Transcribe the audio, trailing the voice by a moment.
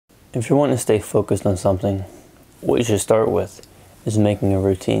If you're wanting to stay focused on something, what you should start with is making a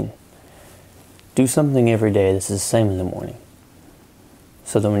routine. Do something every day that's the same in the morning.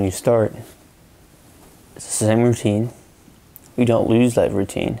 So that when you start, it's the same routine. You don't lose that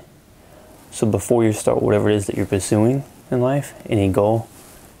routine. So before you start whatever it is that you're pursuing in life, any goal,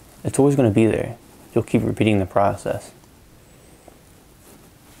 it's always going to be there. You'll keep repeating the process.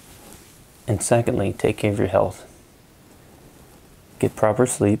 And secondly, take care of your health. Get proper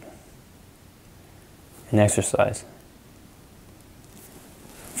sleep and exercise.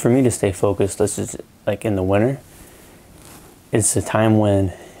 For me to stay focused, let's just, like in the winter, it's a time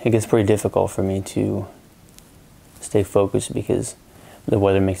when it gets pretty difficult for me to stay focused because the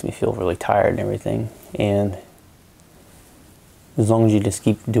weather makes me feel really tired and everything. And as long as you just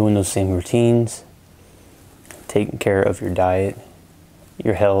keep doing those same routines, taking care of your diet,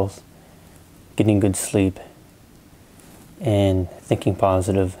 your health, getting good sleep, and thinking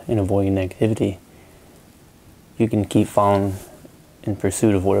positive and avoiding negativity, you can keep following in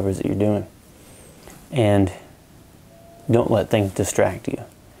pursuit of whatever it is that you're doing. And don't let things distract you.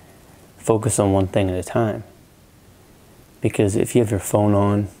 Focus on one thing at a time. Because if you have your phone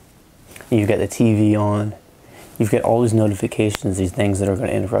on, you've got the TV on, you've got all these notifications, these things that are going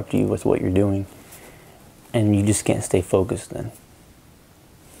to interrupt you with what you're doing, and you just can't stay focused then.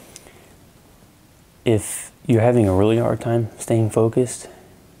 If you're having a really hard time staying focused,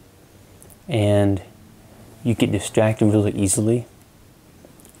 and you get distracted really easily,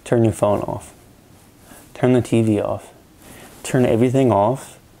 turn your phone off. Turn the TV off. Turn everything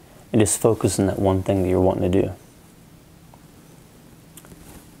off and just focus on that one thing that you're wanting to do.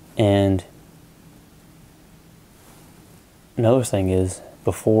 And another thing is,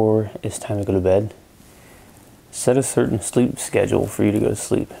 before it's time to go to bed, set a certain sleep schedule for you to go to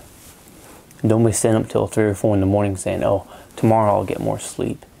sleep. Don't be staying up till 3 or 4 in the morning saying, oh, tomorrow I'll get more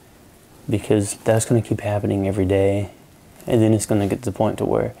sleep. Because that's going to keep happening every day. And then it's going to get to the point to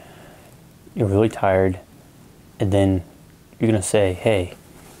where you're really tired. And then you're going to say, hey,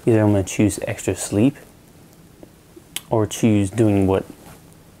 either I'm going to choose extra sleep or choose doing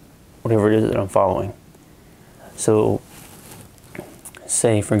whatever it is that I'm following. So,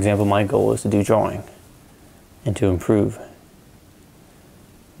 say, for example, my goal is to do drawing and to improve.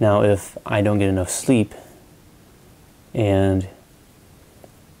 Now, if I don't get enough sleep and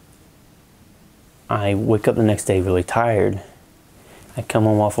I wake up the next day really tired, I come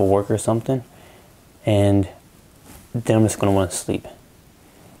home off of work or something, and then I'm just going to want to sleep.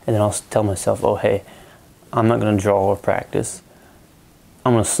 And then I'll tell myself, oh, hey, I'm not going to draw or practice.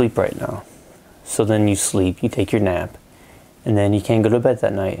 I'm going to sleep right now. So then you sleep, you take your nap, and then you can't go to bed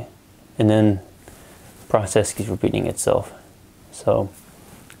that night. And then the process keeps repeating itself. So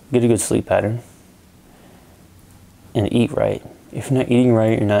get a good sleep pattern and eat right. If you're not eating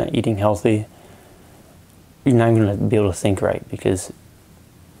right, you're not eating healthy, you're not going to be able to think right, because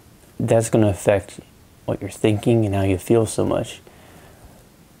that's going to affect what you're thinking and how you feel so much.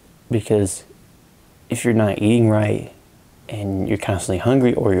 Because if you're not eating right and you're constantly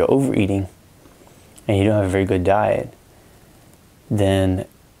hungry, or you're overeating and you don't have a very good diet, then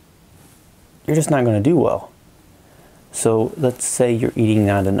you're just not going to do well. So let's say you're eating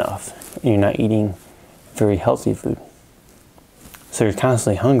not enough and you're not eating very healthy food. So you're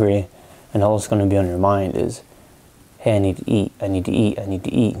constantly hungry, and all that's going to be on your mind is, hey, I need to eat, I need to eat, I need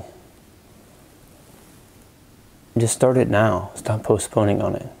to eat. Just start it now. Stop postponing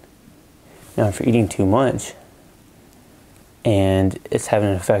on it. Now, if you're eating too much and it's having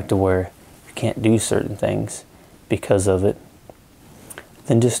an effect to where you can't do certain things because of it,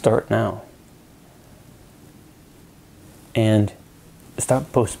 then just start now. And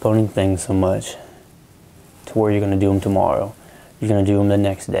stop postponing things so much to where you're going to do them tomorrow, you're going to do them the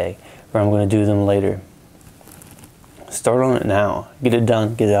next day, or I'm going to do them later. Start on it now. Get it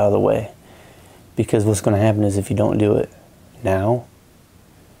done. Get it out of the way. Because what's going to happen is, if you don't do it now,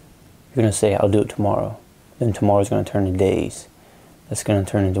 you're going to say, I'll do it tomorrow. Then tomorrow's going to turn into days. That's going to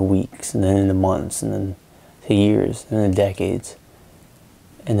turn into weeks, and then into months, and then to years, and then decades.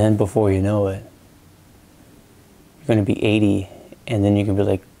 And then before you know it, you're going to be 80, and then you can be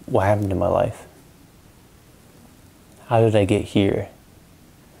like, what happened to my life? How did I get here?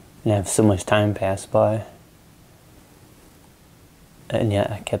 And have so much time pass by. And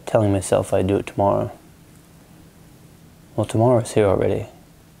yet I kept telling myself I'd do it tomorrow. Well, tomorrow's here already.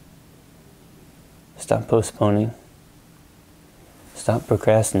 Stop postponing. Stop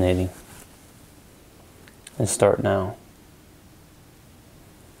procrastinating. And start now.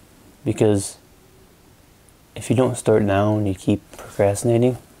 Because if you don't start now and you keep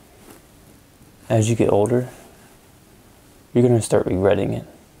procrastinating, as you get older, you're going to start regretting it.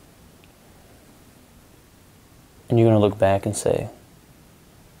 And you're going to look back and say,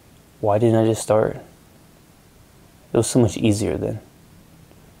 why didn't I just start? It was so much easier then.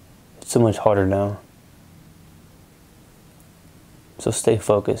 It's so much harder now. So stay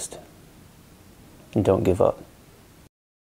focused and don't give up.